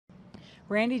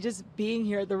Randy, just being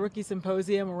here at the Rookie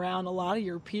Symposium around a lot of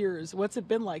your peers, what's it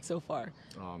been like so far?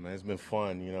 Oh man, it's been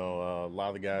fun. A lot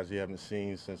of the guys you haven't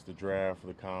seen since the draft or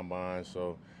the combine,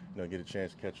 so get a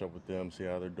chance to catch up with them, see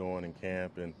how they're doing in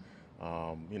camp, and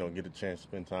get a chance to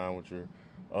spend time with your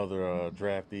other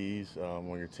draftees on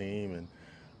your team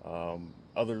and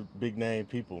other big name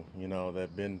people,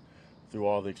 that've been through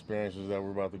all the experiences that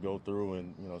we're about to go through,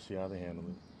 and see how they handle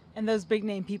it. And those big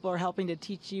name people are helping to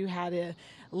teach you how to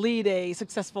lead a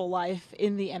successful life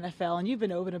in the NFL. And you've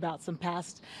been open about some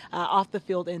past off the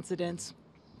field incidents.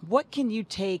 What can you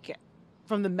take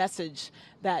from the message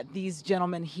that these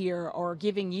gentlemen here are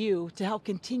giving you to help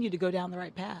continue to go down the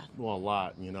right path? Well, a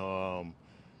lot, a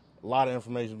lot of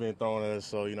information being thrown at us,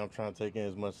 so I'm trying to take in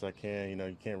as much as I can.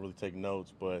 You can't really take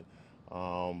notes, but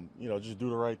just do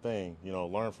the right thing.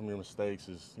 Learn from your mistakes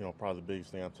is probably the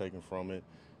biggest thing I'm taking from it,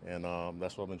 and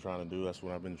that's what I've been trying to do. That's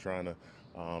what I've been trying to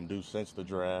do since the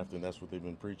draft, and that's what they've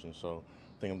been preaching. So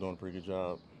I think I'm doing a pretty good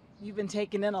job. You've been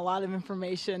taking in a lot of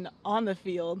information on the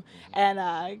field,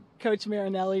 and Coach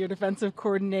Marinelli, your defensive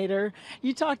coordinator,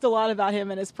 you talked a lot about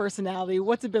him and his personality.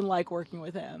 What's it been like working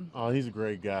with him? Oh, he's a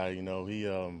great guy.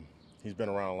 He's been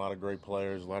around a lot of great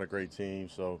players, a lot of great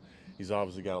teams. So he's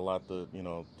obviously got a lot to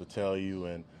tell you.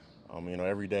 And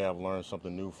every day I've learned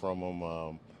something new from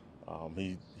him.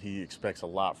 He expects a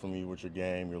lot from you with your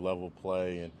game, your level of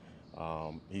play,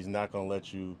 and he's not going to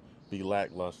let you be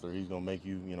lackluster. He's going to make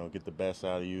you get the best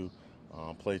out of you,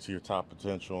 play to your top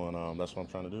potential, and that's what I'm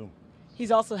trying to do. He's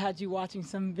also had you watching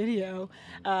some video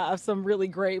of some really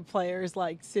great players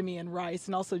like Simeon Rice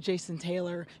and also Jason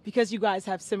Taylor, because you guys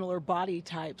have similar body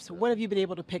types. What have you been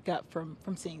able to pick up from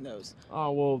seeing those?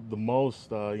 Well, the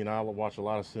most, I watch a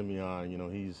lot of Simeon.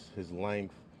 His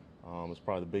length is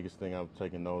probably the biggest thing I've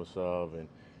taken notice of, and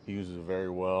he uses it very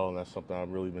well, and that's something I've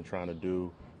really been trying to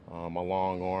do. My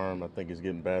long arm, I think, is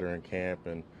getting better in camp,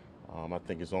 and I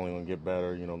think it's only going to get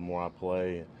better, the more I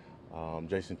play.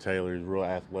 Jason Taylor is a real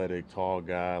athletic, tall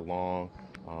guy, long,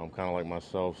 kind of like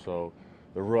myself. So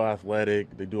they're real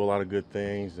athletic. They do a lot of good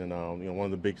things, and one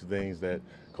of the big things that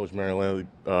Coach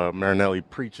Marinelli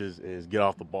preaches is get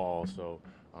off the ball. So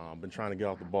I've been trying to get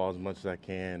off the ball as much as I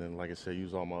can, and like I said,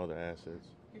 use all my other assets.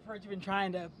 We've heard you've been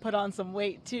trying to put on some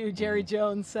weight too. Jerry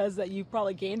Jones says that you've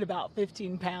probably gained about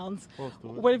 15 pounds. Close to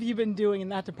it. What have you been doing in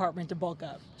that department to bulk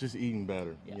up? Just eating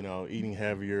better, eating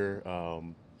heavier,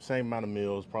 same amount of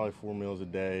meals, probably 4 meals a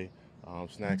day,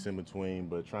 snacks in between,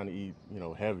 but trying to eat,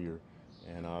 heavier.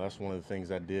 And that's one of the things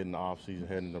I did in the offseason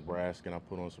heading to Nebraska, and I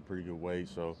put on some pretty good weight.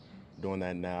 So doing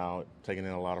that now, taking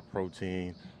in a lot of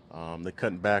protein. They're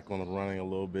cutting back on the running a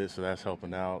little bit, so that's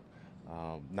helping out.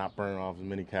 Not burning off as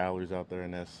many calories out there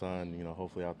in that sun.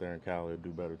 Hopefully out there in Cali, it'll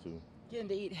do better too. Getting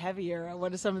to eat heavier.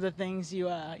 What are some of the things you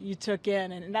took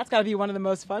in? And that's got to be one of the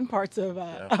most fun parts of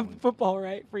football,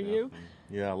 right, for you?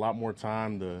 Yeah, a lot more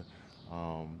time to,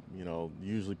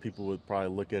 usually people would probably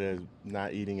look at it as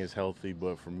not eating as healthy,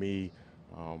 but for me,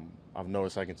 I've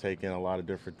noticed I can take in a lot of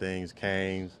different things,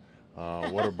 canes,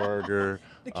 Whataburger.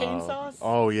 The cane sauce?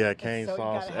 Oh, yeah, cane So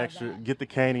sauce. you gotta have Extra, that. get the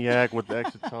caniac with the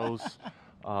extra toast,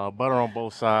 butter on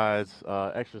both sides,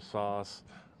 extra sauce.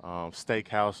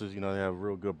 Steakhouses, they have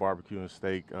real good barbecue and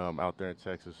steak out there in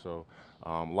Texas. So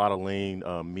a lot of lean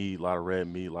meat, a lot of red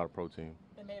meat, a lot of protein.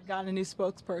 They may have gotten a new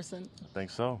spokesperson. I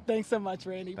think so. Thanks so much,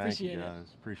 Randy. Thank Appreciate you it.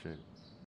 guys. Appreciate it.